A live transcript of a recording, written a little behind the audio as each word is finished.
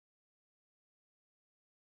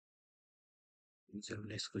So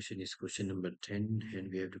next question is question number 10,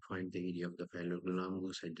 and we have to find the area of the parallelogram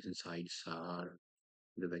whose adjacent sides are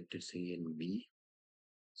the vectors A and B.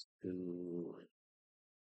 So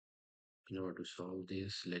in order to solve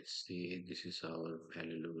this, let's say this is our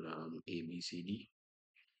parallelogram ABCD,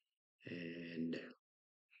 and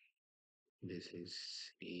this is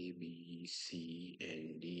A, B, C,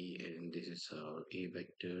 and D, and this is our A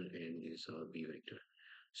vector, and this is our B vector.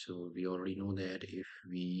 So we already know that if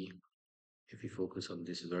we focus on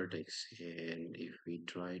this vertex and if we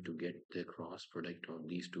try to get the cross product of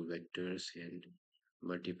these two vectors and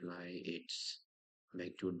multiply its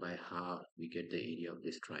magnitude by half, we get the area of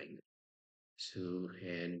this triangle. So,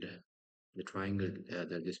 and the triangle,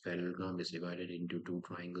 this parallelogram is divided into two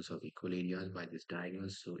triangles of equal areas by this diagonal.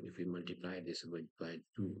 So if we multiply this by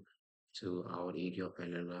 2, so our area of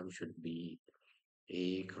parallelogram should be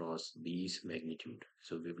A cross B's magnitude.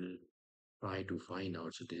 So we will try to find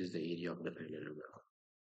out. So this is the area of the parallelogram.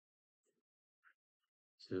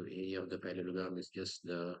 So area of the parallelogram is just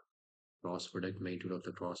the cross product, magnitude of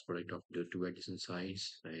the cross product of the two adjacent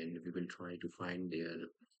sides, and we will try to find their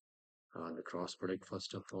the cross product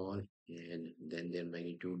first of all, and then their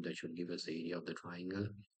magnitude. That should give us the area of the triangle.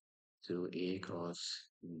 So A cross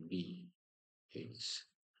B is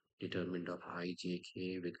determinant of I, J,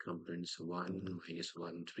 K with components 1, minus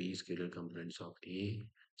 1, 3 scalar components of A,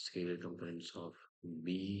 scalar components of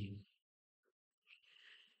B,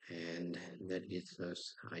 and that gives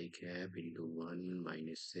us I cap into 1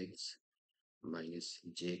 minus 6 minus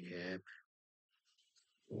j cap,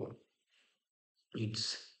 or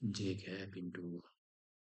it's j cap into,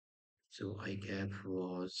 so I cap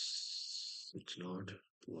was, it's not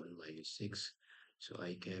 1 minus 6, so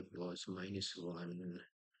I cap was minus 1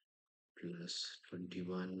 plus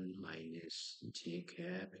 21 minus j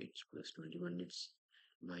cap, it's plus 21, it's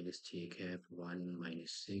minus j cap 1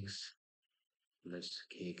 minus 6 plus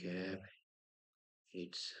k cap,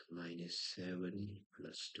 it's minus 7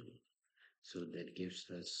 plus 2. So that gives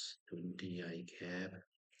us 20 I cap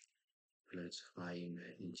plus 5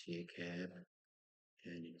 j cap,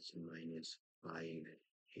 and it's minus 5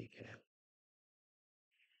 a cap.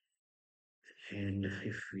 And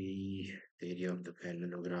if we, the area of the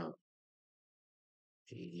parallelogram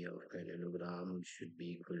should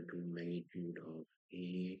be equal to magnitude of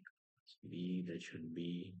A plus B, that should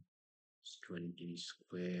be 20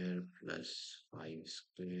 square plus 5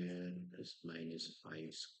 square plus minus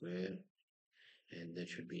 5 square, and that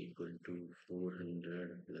should be equal to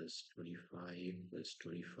 400 plus 25 plus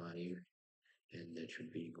 25, and that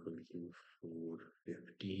should be equal to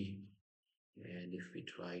 450. And if we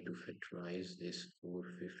try to factorize this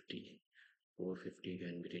 450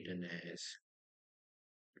 can be written as,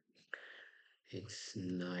 it's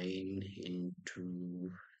 9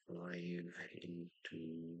 into 5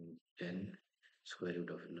 into 10. Square root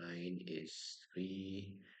of 9 is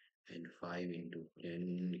 3, and 5 into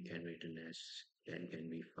 10 can be written as, 10 can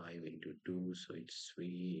be 5 into 2, so it's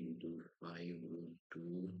 3 into 5 root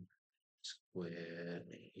 2 square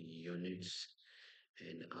units,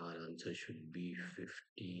 and our answer should be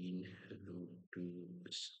 15 root 2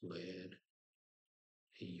 square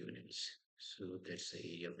units. So that's the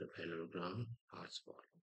area of the parallelogram, R square.